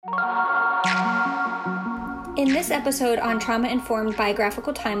In this episode on Trauma-Informed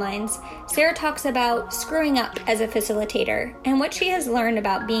Biographical Timelines, Sarah talks about screwing up as a facilitator and what she has learned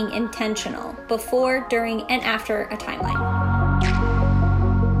about being intentional before, during, and after a timeline.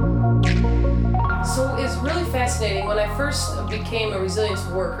 So it's really fascinating. When I first became a resilience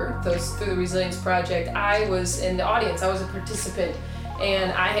worker, through the Resilience Project, I was in the audience. I was a participant,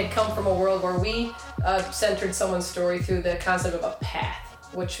 and I had come from a world where we centered someone's story through the concept of a path,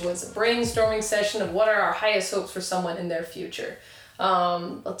 which was a brainstorming session of what are our highest hopes for someone in their future.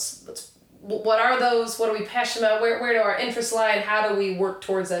 What are those? What are we passionate about? Where do our interests lie, and how do we work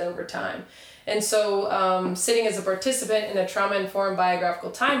towards that over time? And so sitting as a participant in a trauma-informed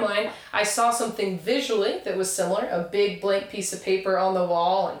biographical timeline, I saw something visually that was similar, a big blank piece of paper on the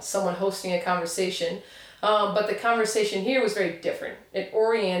wall and someone hosting a conversation. But the conversation here was very different. It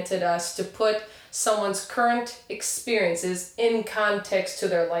oriented us to put someone's current experiences in context to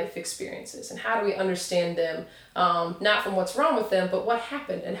their life experiences, and how do we understand them, not from what's wrong with them, but what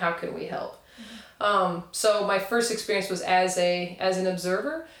happened and how can we help. So my first experience was as an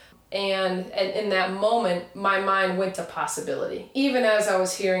observer, and in that moment my mind went to possibility. Even as I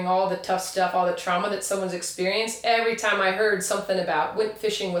was hearing all the tough stuff, all the trauma that someone's experienced, every time I heard something about went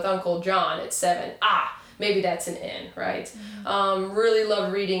fishing with Uncle John at 7, maybe that's an N, right? Really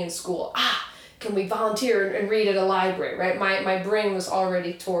loved reading in school. Can we volunteer and read at a library, right? My brain was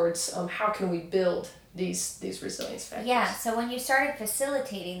already towards how can we build these resilience factors. Yeah, so when you started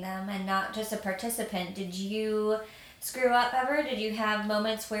facilitating them and not just a participant, did you screw up ever? Did you have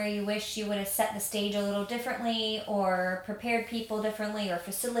moments where you wish you would have set the stage a little differently, or prepared people differently, or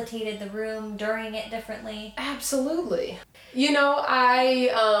facilitated the room during it differently? Absolutely. You know,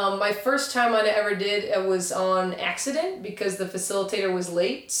 my first time I ever did it was on accident because the facilitator was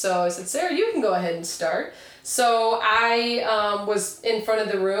late. So I said, Sarah, you can go ahead and start. So I was in front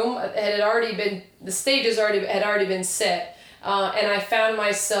of the room. The stage had already been set. And I found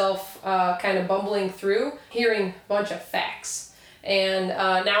myself kind of bumbling through, hearing a bunch of facts. And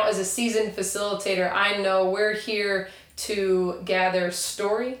now as a seasoned facilitator, I know we're here to gather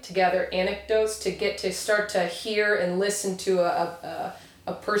story, to gather anecdotes, to start to hear and listen to a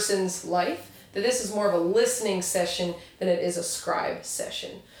person's life. That this is more of a listening session than it is a scribe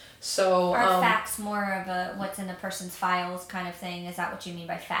session. So are facts more of a what's in the person's files kind of thing? Is that what you mean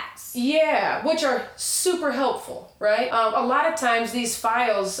by facts? Yeah, which are super helpful, right? A lot of times these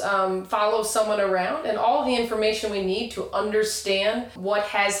files follow someone around, and all the information we need to understand what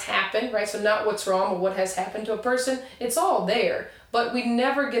has happened, right? So not what's wrong, but what has happened to a person, it's all there. But we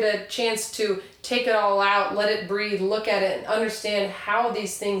never get a chance to take it all out, let it breathe, look at it, and understand how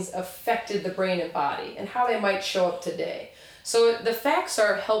these things affected the brain and body and how they might show up today. So the facts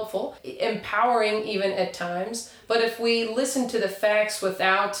are helpful, empowering even at times, but if we listen to the facts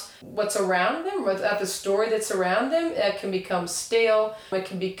without what's around them, without the story that's around them, it can become stale, it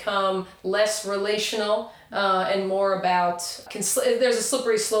can become less relational, and more about, there's a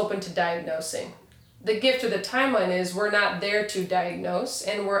slippery slope into diagnosing. The gift of the timeline is we're not there to diagnose,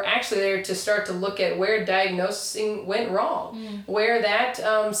 and we're actually there to start to look at where diagnosing went wrong, where that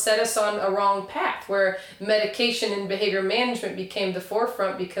set us on a wrong path, where medication and behavior management became the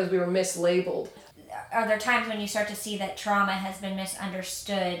forefront because we were mislabeled. Are there times when you start to see that trauma has been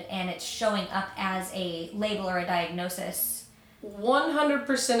misunderstood and it's showing up as a label or a diagnosis?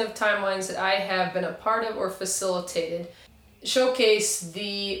 100% of timelines that I have been a part of or facilitated showcase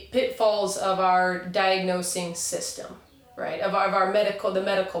the pitfalls of our diagnosing system, right? Of our the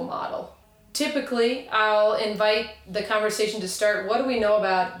medical model. Typically, I'll invite the conversation to start, what do we know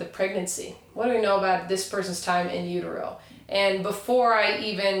about the pregnancy? What do we know about this person's time in utero? And before I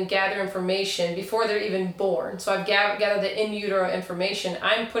even gather information, before they're even born, so I've gathered the in utero information,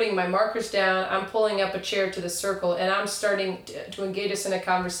 I'm putting my markers down, I'm pulling up a chair to the circle, and I'm starting to engage us in a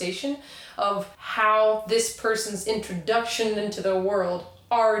conversation of how this person's introduction into the world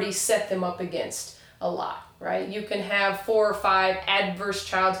already set them up against a lot, right? You can have 4 or 5 adverse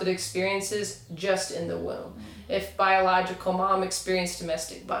childhood experiences just in the womb. If biological mom experienced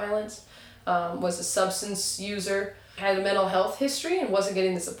domestic violence, was a substance user, had a mental health history and wasn't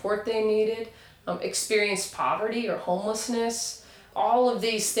getting the support they needed, experienced poverty or homelessness, all of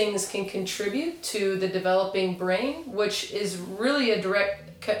these things can contribute to the developing brain, which is really a direct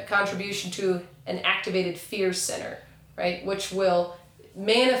contribution to an activated fear center, right? Which will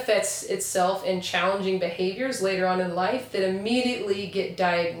manifest itself in challenging behaviors later on in life that immediately get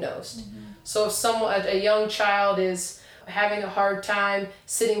diagnosed. So if a young child is having a hard time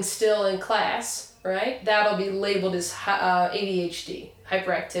sitting still in class, right? That'll be labeled as ADHD,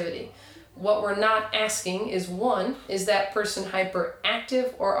 hyperactivity. What we're not asking is, one, is that person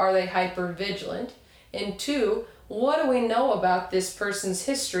hyperactive or are they hypervigilant? And two, what do we know about this person's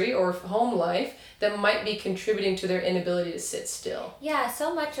history or home life that might be contributing to their inability to sit still? Yeah,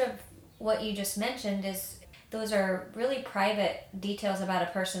 so much of what you just mentioned is those are really private details about a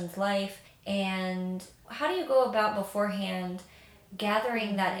person's life. And how do you go about beforehand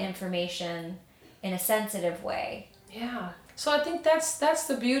gathering that information in a sensitive way? Yeah. So I think that's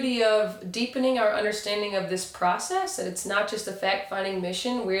the beauty of deepening our understanding of this process, that it's not just a fact-finding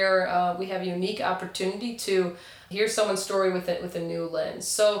mission where we have a unique opportunity to hear someone's story with a new lens.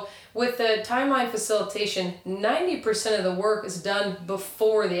 So with the timeline facilitation, 90% of the work is done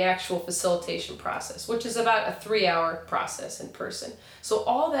before the actual facilitation process, which is about a 3-hour process in person. So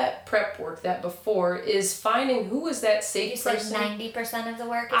all that prep work, that before, is finding who is that safe person. You said 90% of the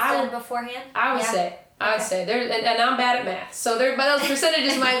work is done beforehand? I would say there, and I'm bad at math, so there, but those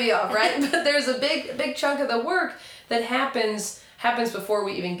percentages might be off, right? But there's a big chunk of the work that happens before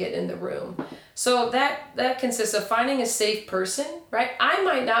we even get in the room. So that consists of finding a safe person, right? I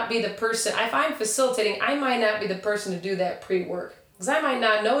might not be the person, if I'm facilitating, I might not be the person to do that pre-work, because I might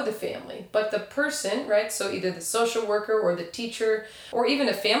not know the family, but the person, right? So either the social worker or the teacher or even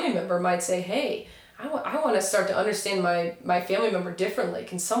a family member might say, hey, I want to start to understand my family member differently.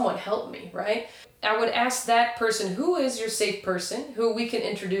 Can someone help me, right? I would ask that person, who is your safe person who we can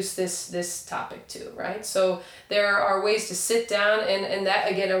introduce this topic to, right? So there are ways to sit down and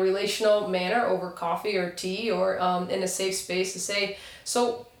that, again, a relational manner over coffee or tea or in a safe space to say,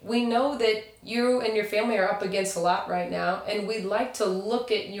 so we know that you and your family are up against a lot right now, and we'd like to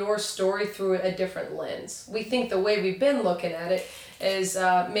look at your story through a different lens. We think the way we've been looking at it is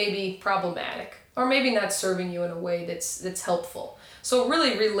maybe problematic, or maybe not serving you in a way that's helpful. So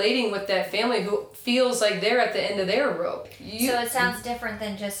really relating with that family who feels like they're at the end of their rope. So it sounds different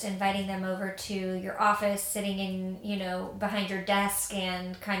than just inviting them over to your office, sitting in, behind your desk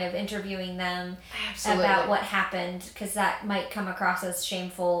and kind of interviewing them about what happened, because that might come across as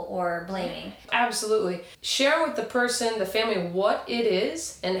shameful or blaming. Absolutely. Share with the person, the family, what it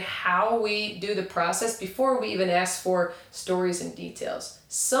is and how we do the process before we even ask for stories and details.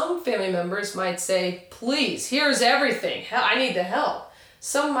 Some family members might say, please, here's everything. Hell, I need the help.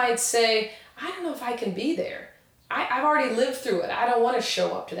 Some might say, I don't know if I can be there. I've already lived through it. I don't want to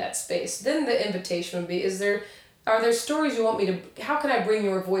show up to that space. Then the invitation would be, are there stories you want me to, how can I bring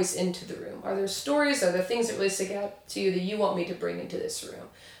your voice into the room? Are there stories, are there things that really stick out to you that you want me to bring into this room?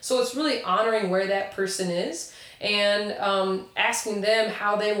 So it's really honoring where that person is and asking them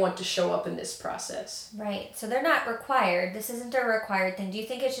how they want to show up in this process. Right. So they're not required. This isn't a required thing. Do you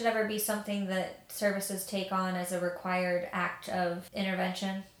think it should ever be something that services take on as a required act of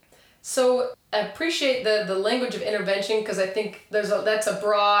intervention? So I appreciate the language of intervention, because I think that's a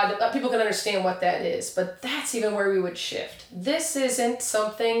broad, people can understand what that is, but that's even where we would shift. This isn't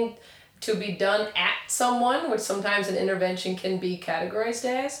something to be done at someone, which sometimes an intervention can be categorized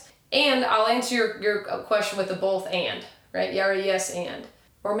as. And I'll answer your question with a both and, right? Yeah, or a yes and,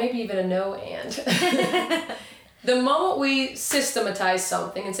 or maybe even a no and. The moment we systematize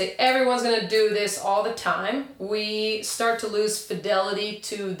something and say everyone's going to do this all the time, we start to lose fidelity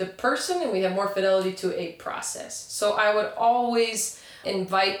to the person and we have more fidelity to a process. So I would always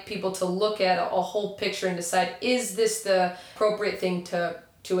invite people to look at a whole picture and decide, is this the appropriate thing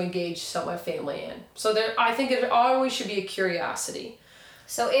to engage my family in? So I think it always should be a curiosity.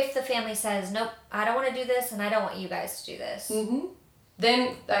 So if the family says, nope, I don't want to do this and I don't want you guys to do this. Mm-hmm.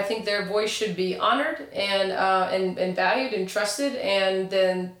 Then I think their voice should be honored and valued and trusted, and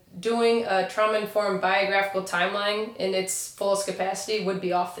then doing a trauma-informed biographical timeline in its fullest capacity would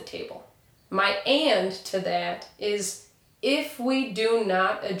be off the table. My and to that is, if we do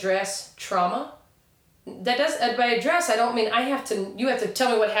not address trauma, that does, by address, I don't mean you have to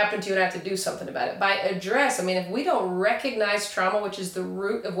tell me what happened to you and I have to do something about it. By address, I mean if we don't recognize trauma, which is the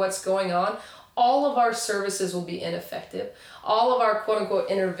root of what's going on, all of our services will be ineffective. All of our quote-unquote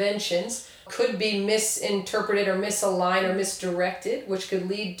interventions could be misinterpreted or misaligned or misdirected, which could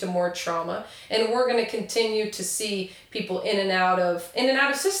lead to more trauma. And we're going to continue to see people in and out of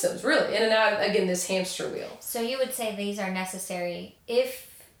systems, really, in and out of, again, this hamster wheel. So you would say these are necessary, if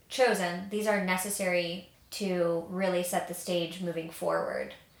chosen, these are necessary to really set the stage moving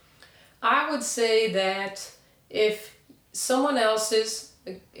forward? I would say that if someone else's,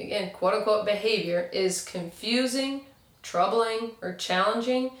 again, quote-unquote behavior is confusing, troubling, or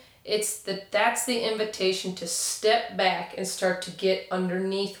challenging, that's the invitation to step back and start to get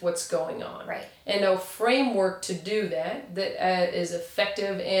underneath what's going on. Right. And a framework to do that is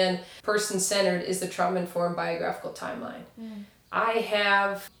effective and person-centered is the trauma-informed biographical timeline. I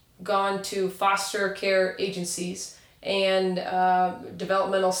have gone to foster care agencies and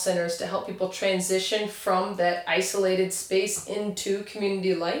developmental centers to help people transition from that isolated space into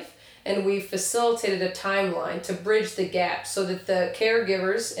community life. And we facilitated a timeline to bridge the gap so that the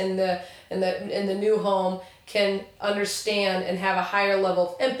caregivers in the new home can understand and have a higher level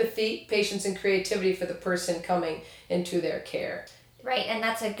of empathy, patience, and creativity for the person coming into their care. Right, and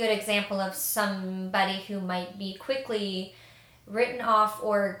that's a good example of somebody who might be quickly written off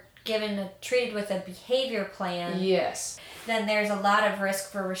or treated with a behavior plan. Yes. Then there's a lot of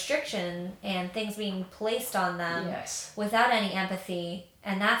risk for restriction and things being placed on them Yes. without any empathy,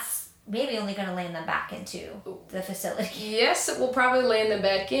 and that's maybe only going to land them back into the facility. Yes, it will probably land them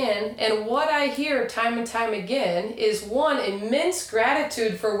back in. And what I hear time and time again is, one, immense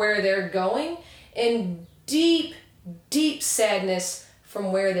gratitude for where they're going, and deep, deep sadness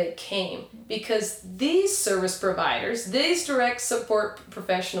from where they came. Because these service providers, these direct support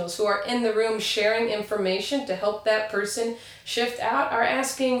professionals who are in the room sharing information to help that person shift out are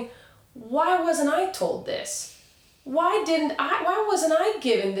asking, why wasn't I told this? Why wasn't I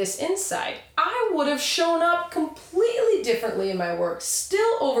given this insight? I would have shown up completely differently in my work,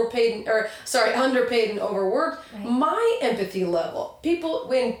 still underpaid and overworked. Right. My empathy level,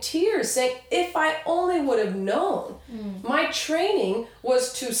 people in tears saying, if I only would have known. My training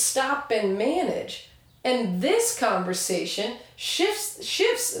was to stop and manage. And this conversation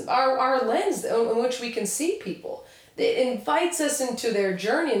shifts our lens in which we can see people. It invites us into their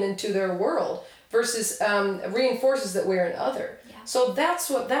journey and into their world, versus reinforces that we're an other. Yeah. So that's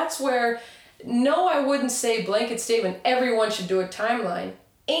where, no, I wouldn't say blanket statement, everyone should do a timeline.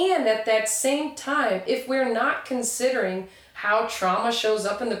 And at that same time, if we're not considering how trauma shows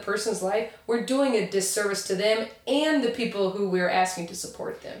up in the person's life, we're doing a disservice to them and the people who we're asking to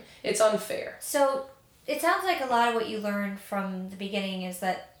support them. It's unfair. So it sounds like a lot of what you learned from the beginning is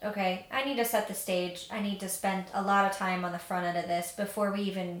that, okay, I need to set the stage. I need to spend a lot of time on the front end of this before we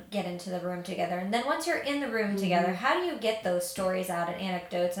even get into the room together. And then once you're in the room together, how do you get those stories out and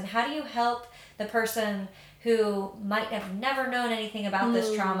anecdotes? And how do you help the person who might have never known anything about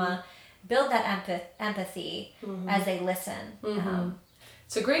this trauma build that empathy as they listen?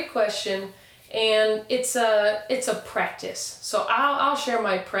 It's a great question. And it's a practice. So I'll share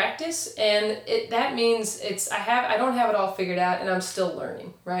my practice, and that means I don't have it all figured out, and I'm still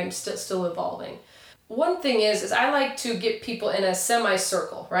learning, right? I'm still evolving. One thing is I like to get people in a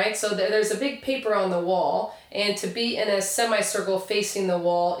semicircle, right? So there's a big paper on the wall, and to be in a semicircle facing the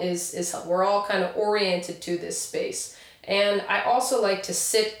wall is we're all kind of oriented to this space. And I also like to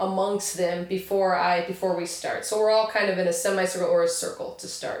sit amongst them before we start. So we're all kind of in a semicircle or a circle to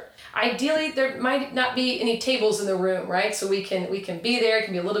start. Ideally, there might not be any tables in the room, right? So we can be there, it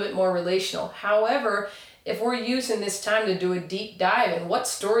can be a little bit more relational. However, if we're using this time to do a deep dive in what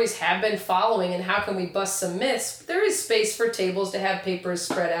stories have been following and how can we bust some myths, there is space for tables to have papers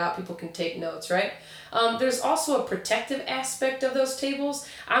spread out. People can take notes, right? There's also a protective aspect of those tables.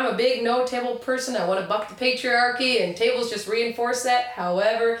 I'm a big no table person. I want to buck the patriarchy, and tables just reinforce that.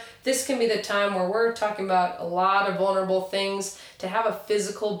 However, this can be the time where we're talking about a lot of vulnerable things. To have a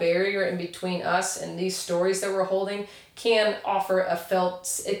physical barrier in between us and these stories that we're holding can offer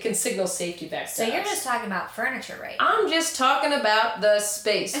it can signal safety back to us. So you're just talking about furniture, right? I'm just talking about the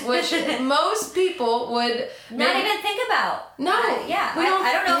space, which most people would not even think about. No.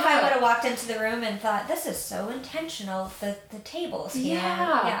 I don't know if I would have walked into the room and thought, this is so intentional, the tables here.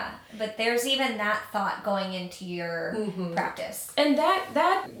 Yeah. But there's even that thought going into your practice. And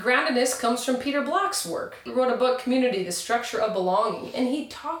that groundedness comes from Peter Block's work. He wrote a book, Community, The Structure of Belonging, and he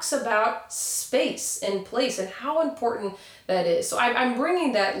talks about space and place and how important that is. So I'm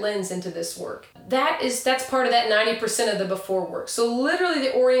bringing that lens into this work. That's part of that 90% of the before work. So literally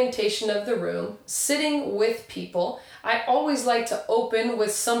the orientation of the room, sitting with people. I always like to open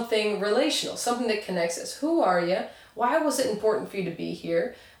with something relational, something that connects us. Who are you? Why was it important for you to be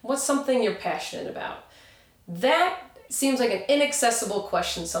here? What's something you're passionate about? That seems like an inaccessible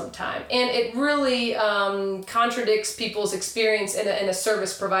question sometimes, and it really contradicts people's experience in a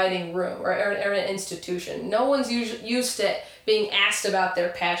service providing room or an institution. No one's used to being asked about their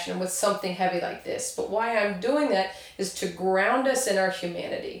passion with something heavy like this. But why I'm doing that is to ground us in our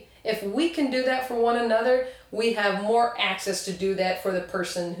humanity. If we can do that for one another, we have more access to do that for the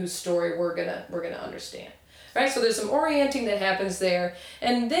person whose story we're gonna understand. Right, so there's some orienting that happens there,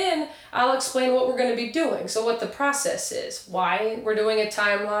 and then I'll explain what we're going to be doing. So what the process is, why we're doing a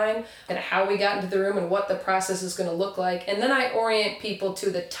timeline, and how we got into the room, and what the process is going to look like. And then I orient people to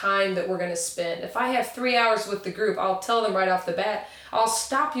the time that we're going to spend. If I have 3 hours with the group, I'll tell them right off the bat, I'll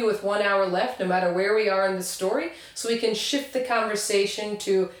stop you with 1 hour left, no matter where we are in the story, so we can shift the conversation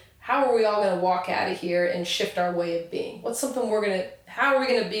to how are we all going to walk out of here and shift our way of being? What's something how are we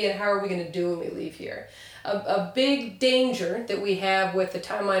going to be and how are we going to do when we leave here? A big danger that we have with the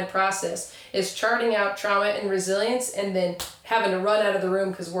timeline process is charting out trauma and resilience and then having to run out of the room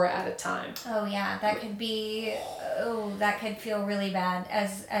because we're out of time. Oh yeah, that could feel really bad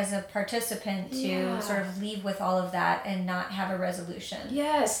as a participant to sort of leave with all of that and not have a resolution.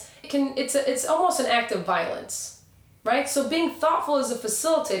 Yes, it's almost an act of violence, right? So being thoughtful as a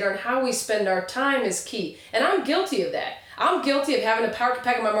facilitator on how we spend our time is key, and I'm guilty of that. I'm guilty of having to pack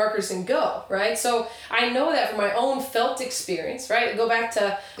up my markers and go, right? So I know that from my own felt experience, right? Go back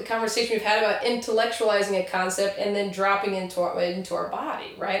to the conversation we've had about intellectualizing a concept and then dropping into our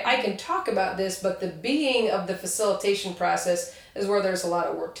body, right? I can talk about this, but the being of the facilitation process is where there's a lot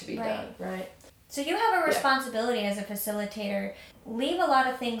of work to be done, right? So you have a responsibility as a facilitator. Leave a lot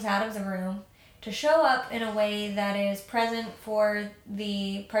of things out of the room to show up in a way that is present for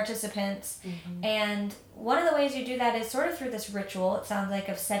the participants. Mm-hmm. And one of the ways you do that is sort of through this ritual, it sounds like,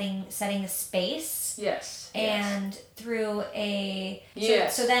 of setting the space. Yes. And through a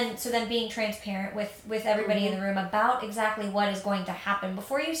yes. So then being transparent with everybody in the room about exactly what is going to happen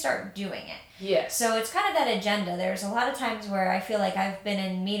before you start doing it. Yes. So it's kind of that agenda. There's a lot of times where I feel like I've been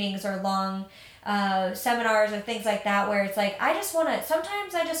in meetings or long seminars or things like that where it's like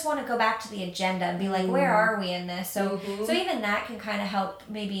sometimes I just want to go back to the agenda and be like, where are we in this? So so even that can kind of help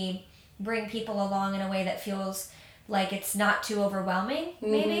maybe bring people along in a way that feels like it's not too overwhelming,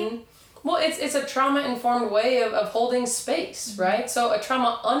 maybe. Well, it's a trauma-informed way of holding space, right? So a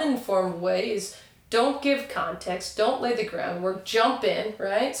trauma-uninformed way is don't give context, don't lay the groundwork, jump in,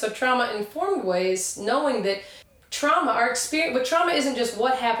 right? So trauma-informed ways, knowing that what trauma isn't just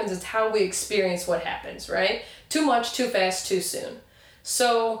what happens, it's how we experience what happens, right? Too much, too fast, too soon.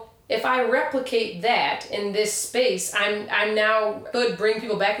 So if I replicate that in this space, I'm now could bring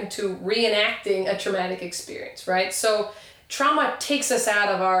people back into reenacting a traumatic experience, right? So trauma takes us out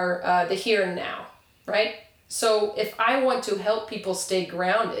of our the here and now, right? So if I want to help people stay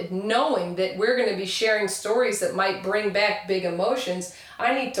grounded, knowing that we're going to be sharing stories that might bring back big emotions,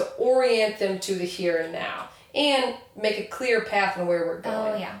 I need to orient them to the here and now and make a clear path on where we're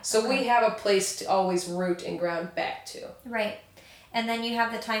going. Oh, yeah. So we have a place to always root and ground back to. Right. And then you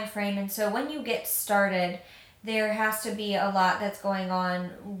have the time frame. And so when you get started, there has to be a lot that's going on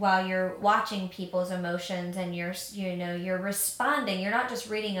while you're watching people's emotions and you're responding. You're not just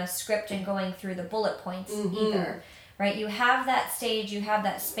reading a script and going through the bullet points either. Right? You have that stage, you have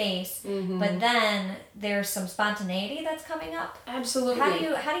that space, but then there's some spontaneity that's coming up. Absolutely. How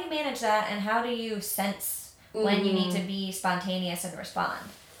do you manage that, and how do you sense when you need to be spontaneous and respond?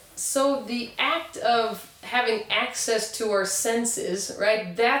 So the act of having access to our senses,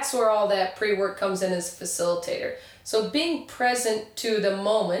 right, that's where all that pre-work comes in as a facilitator. So being present to the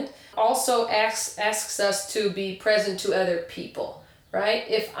moment also asks us to be present to other people, right?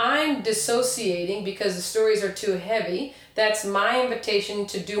 If I'm dissociating because the stories are too heavy, that's my invitation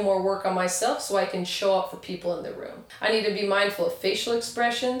to do more work on myself so I can show up for people in the room. I need to be mindful of facial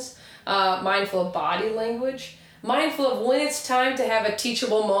expressions, mindful of body language, mindful of when it's time to have a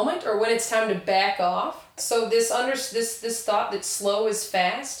teachable moment or when it's time to back off. So this thought that slow is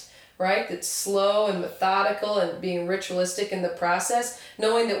fast, right? That's slow and methodical and being ritualistic in the process,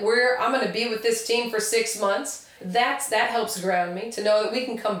 knowing that I'm going to be with this team for 6 months. That helps ground me to know that we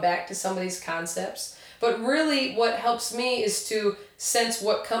can come back to some of these concepts. But really what helps me is to sense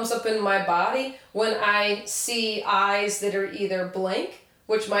what comes up in my body when I see eyes that are either blank,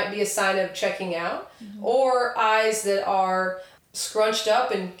 which might be a sign of checking out, or eyes that are scrunched up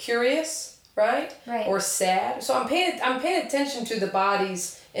and curious, right? Or sad. So I'm paying attention to the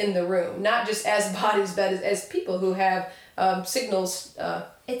bodies in the room, not just as bodies, but as people who have signals.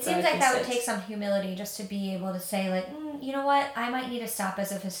 It seems like that would take some humility just to be able to say, like, you know what, I might need to stop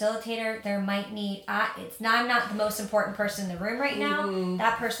as a facilitator. I'm not the most important person in the room right now.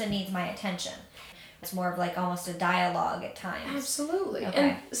 That person needs my attention. It's more of like almost a dialogue at times. Absolutely. Okay.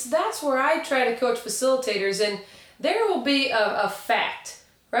 And so that's where I try to coach facilitators, and there will be a fact,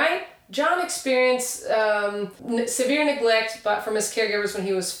 right? John experienced severe neglect from his caregivers when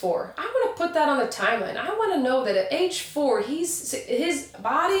he was 4. I want to put that on the timeline. I want to know that at age 4, his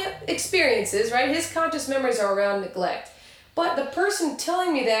body experiences, right? His conscious memories are around neglect. But the person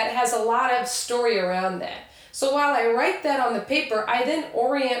telling me that has a lot of story around that. So while I write that on the paper, I then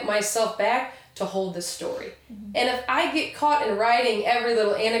orient myself back to hold the story. And if I get caught in writing every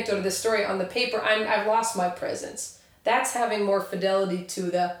little anecdote of the story on the paper, I've lost my presence. That's having more fidelity to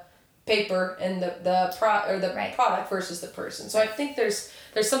the paper and the product versus the person. So I think there's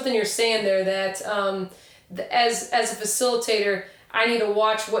something you're saying there that as a facilitator, I need to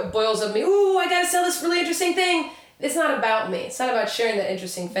watch what boils of me. Ooh, I gotta sell this really interesting thing. It's not about me. It's not about sharing that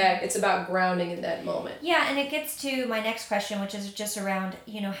interesting fact. It's about grounding in that moment. Yeah, and it gets to my next question, which is just around,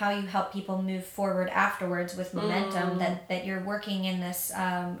 how you help people move forward afterwards with momentum, that you're working in this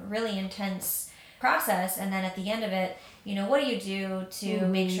really intense process, and then at the end of it, what do you do to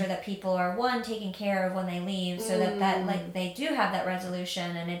make sure that people are, one, taken care of when they leave, so that like they do have that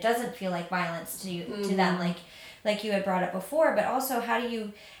resolution and it doesn't feel like violence to them, like you had brought up before, but also how do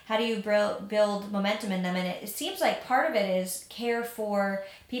you build momentum in them? And it seems like part of it is care for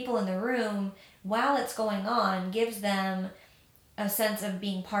people in the room while it's going on, gives them a sense of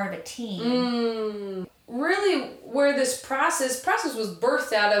being part of a team. Really, where this process was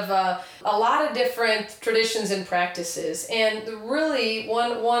birthed out of a lot of different traditions and practices, and really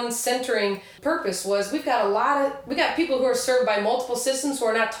one centering purpose was we got people who are served by multiple systems who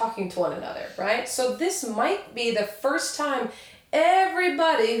are not talking to one another, right? So this might be the first time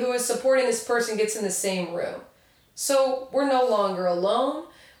everybody who is supporting this person gets in the same room. So we're no longer alone.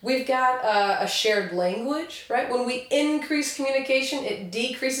 We've got a shared language, right? When we increase communication, it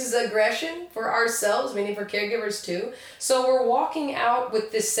decreases aggression for ourselves, meaning for caregivers too. So we're walking out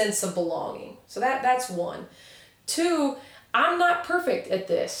with this sense of belonging. So that's one. Two, I'm not perfect at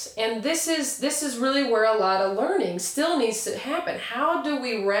this. And this is really where a lot of learning still needs to happen. How do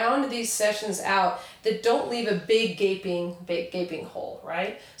we round these sessions out that don't leave a big gaping hole,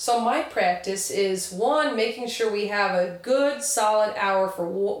 right? So my practice is, one, making sure we have a good solid hour for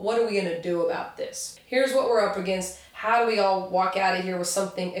what are we going to do about this? Here's what we're up against. How do we all walk out of here with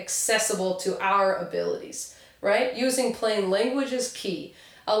something accessible to our abilities, right? Using plain language is key.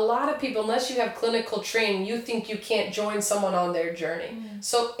 A lot of people, unless you have clinical training, you think you can't join someone on their journey.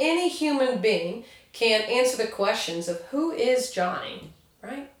 So any human being can answer the questions of who is Johnny,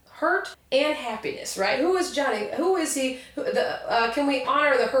 right? Hurt and happiness, right? Who is Johnny? Who is he? Can we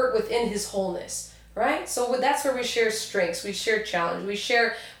honor the hurt within his wholeness, right? So that's where we share strengths, we share challenge, we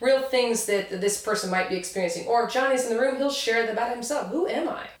share real things that this person might be experiencing. Or if Johnny's in the room, he'll share about himself. Who am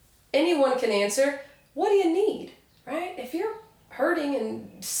I? Anyone can answer, what do you need, right? If you're hurting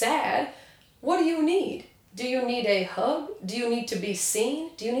and sad, what do you need? Do you need a hug? Do you need to be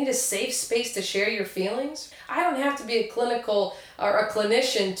seen? Do you need a safe space to share your feelings? I don't have to be a clinical or a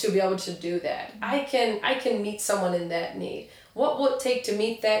clinician to be able to do that. I can meet someone in that need. What will it take to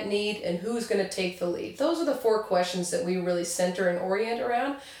meet that need, and who's going to take the lead? Those are the 4 questions that we really center and orient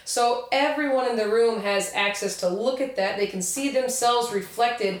around. So everyone in the room has access to look at that. They can see themselves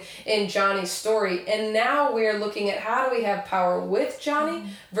reflected in Johnny's story. And now we're looking at how do we have power with Johnny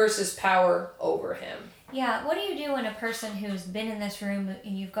versus power over him. Yeah, what do you do when a person who's been in this room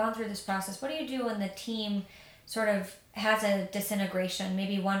and you've gone through this process, what do you do when the team sort of has a disintegration?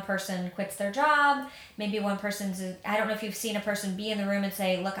 Maybe one person quits their job, maybe one person's, I don't know if you've seen a person be in the room and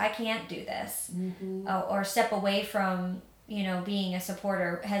say, look, I can't do this, or step away from, being a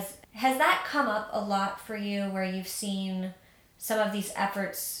supporter. Has that come up a lot for you, where you've seen some of these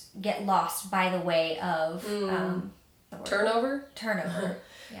efforts get lost by the way of turnover?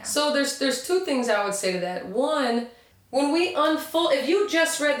 Yeah. So there's 2 things I would say to that. One, when we unfold, if you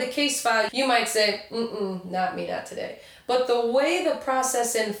just read the case file, you might say, not me, not today. But the way the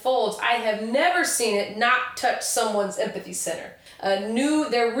process unfolds, I have never seen it not touch someone's empathy center.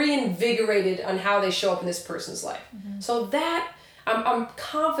 They're reinvigorated on how they show up in this person's life. So that, I'm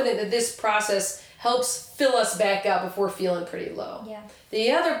confident that this process helps fill us back up if we're feeling pretty low. Yeah. The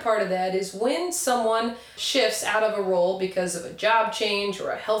other part of that is when someone shifts out of a role because of a job change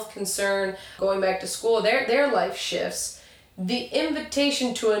or a health concern, going back to school, their life shifts. The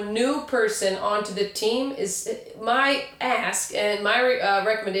invitation to a new person onto the team is my ask, and my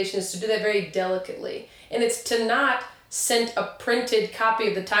recommendation is to do that very delicately. And it's to not send a printed copy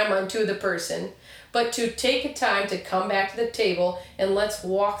of the timeline to the person, but to take a time to come back to the table and let's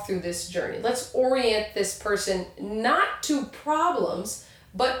walk through this journey. Let's orient this person not to problems,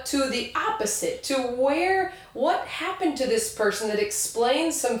 but to the opposite, to what happened to this person that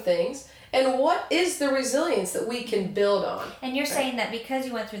explains some things, and what is the resilience that we can build on. And you're saying that because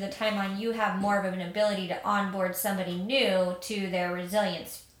you went through the timeline, you have more of an ability to onboard somebody new to their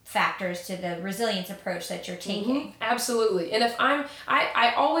resilience factors, to the resilience approach that you're taking. Absolutely. And if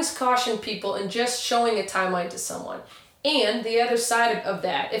I always caution people in just showing a timeline to someone. And the other side of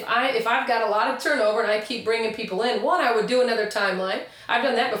that, if I've got a lot of turnover and I keep bringing people in, one, I would do another timeline. I've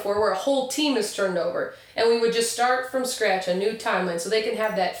done that before, where a whole team is turned over, and we would just start from scratch, a new timeline, so they can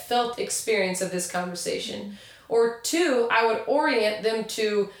have that felt experience of this conversation. Or 2, I would orient them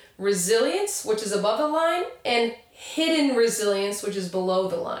to resilience, which is above the line, and hidden resilience, which is below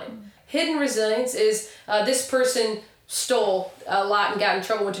the line. Hidden resilience is this person stole a lot and got in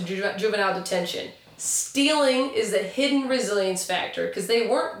trouble, went to juvenile detention. Stealing is the hidden resilience factor because they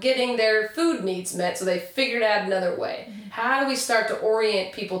weren't getting their food needs met, so they figured out another way. Mm-hmm. How do we start to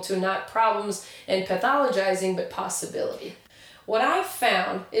orient people to not problems and pathologizing, but possibility? What I've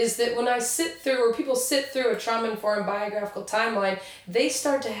found is that when people sit through a trauma-informed biographical timeline, they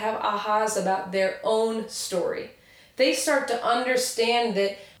start to have ahas about their own story. They start to understand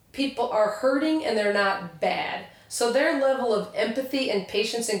that people are hurting and they're not bad. So their level of empathy and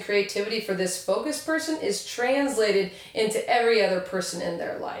patience and creativity for this focused person is translated into every other person in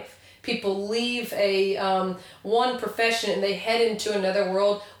their life. People leave one profession and they head into another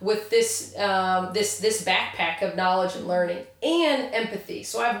world with this backpack of knowledge and learning and empathy.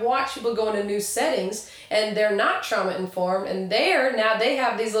 So I've watched people go into new settings and they're not trauma informed, and now they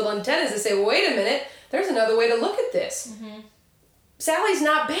have these little antennas that say, wait a minute, there's another way to look at this. Mm-hmm. Sally's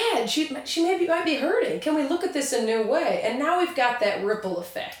not bad. She might be hurting. Can we look at this a new way? And now we've got that ripple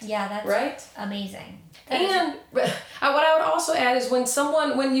effect. Yeah, that's right? Amazing. What I would also add is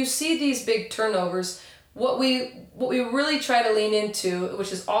when you see these big turnovers, what we really try to lean into,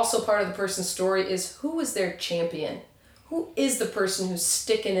 which is also part of the person's story, is who is their champion? Who is the person who's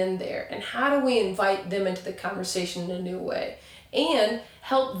sticking in there? And how do we invite them into the conversation in a new way? And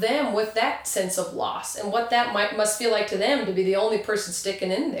help them with that sense of loss and what that must feel like to them to be the only person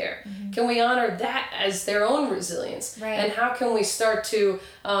sticking in there. Mm-hmm. Can we honor that as their own resilience? Right. And how can we start to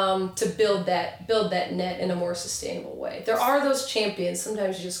build that net in a more sustainable way? There are those champions.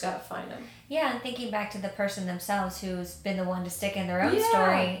 Sometimes you just gotta find them. Yeah, and thinking back to the person themselves who's been the one to stick in their own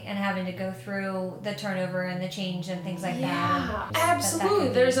story and having to go through the turnover and the change and things like that. Yeah, absolutely.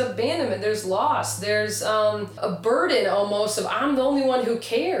 There's abandonment, there's loss, there's a burden almost of I'm the only one who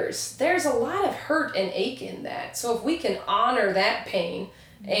cares. There's a lot of hurt and ache in that. So if we can honor that pain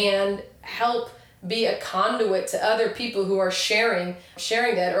and help be a conduit to other people who are sharing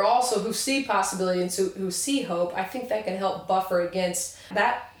that, or also who see possibility and who see hope, I think that can help buffer against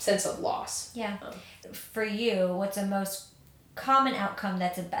that sense of loss. Yeah. For you, what's the most common outcome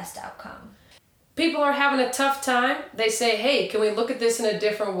that's a best outcome? People are having a tough time. They say, hey, can we look at this in a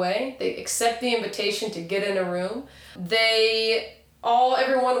different way? They accept the invitation to get in a room.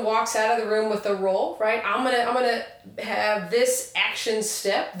 Everyone walks out of the room with a role, right? I'm gonna have this action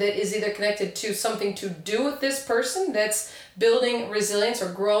step that is either connected to something to do with this person that's building resilience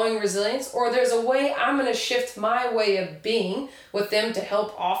or growing resilience, or there's a way I'm gonna shift my way of being with them to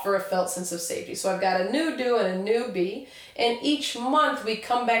help offer a felt sense of safety. So I've got a new do and a new be, and each month we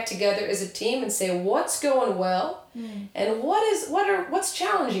come back together as a team and say what's going well and what's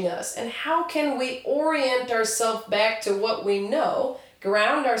challenging us, and how can we orient ourselves back to what we know,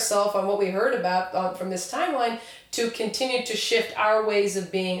 ground ourselves on what we heard about from this timeline to continue to shift our ways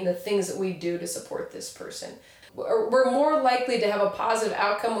of being and the things that we do to support this person. We're more likely to have a positive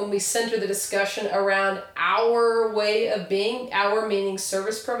outcome when we center the discussion around our way of being, our meaning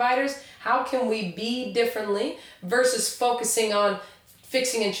service providers. How can we be differently versus focusing on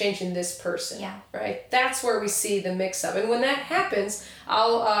fixing and changing this person, right? That's where we see the mix-up. And when that happens,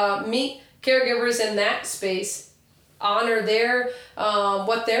 I'll meet caregivers in that space, honor their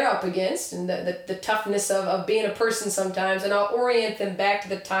what they're up against and the toughness of being a person sometimes, and I'll orient them back to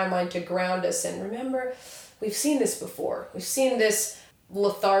the timeline to ground us. And remember, we've seen this before. We've seen this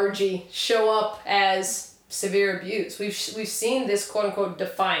lethargy show up as severe abuse. We've seen this quote-unquote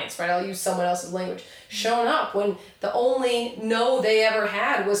defiance, right? I'll use someone else's language, shown up when the only no they ever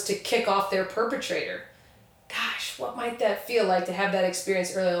had was to kick off their perpetrator. Gosh, what might that feel like to have that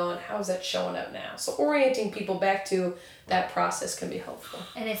experience early on? How is that showing up now? So orienting people back to that process can be helpful.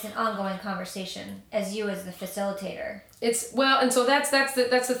 And it's an ongoing conversation as the facilitator. And so that's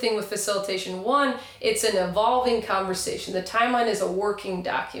the thing with facilitation. One, it's an evolving conversation. The timeline is a working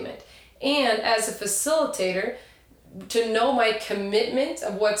document. And as a facilitator, to know my commitment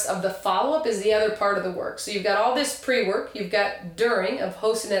of the follow-up is the other part of the work. So you've got all this pre-work, you've got during of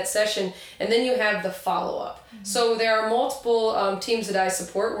hosting that session, and then you have the follow-up. Mm-hmm. So there are multiple teams that I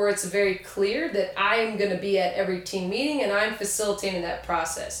support where it's very clear that I am going to be at every team meeting and I'm facilitating that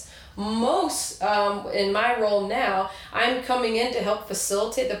process. Most, in my role now, I'm coming in to help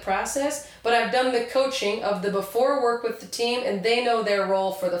facilitate the process, but I've done the coaching of the before work with the team, and they know their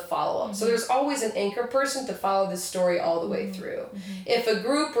role for the follow-up. Mm-hmm. So there's always an anchor person to follow this story all the way through. Mm-hmm. If a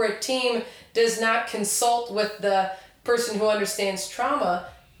group or a team does not consult with the person who understands trauma,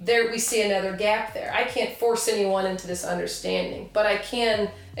 we see another gap there. I can't force anyone into this understanding, but I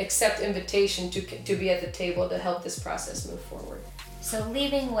can accept invitation to be at the table to help this process move forward. So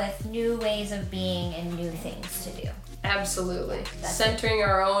leaving with new ways of being and new things to do. Absolutely. Centering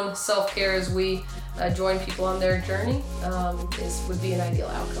our own self-care as we join people on their journey would be an ideal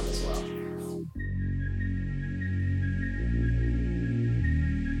outcome as well.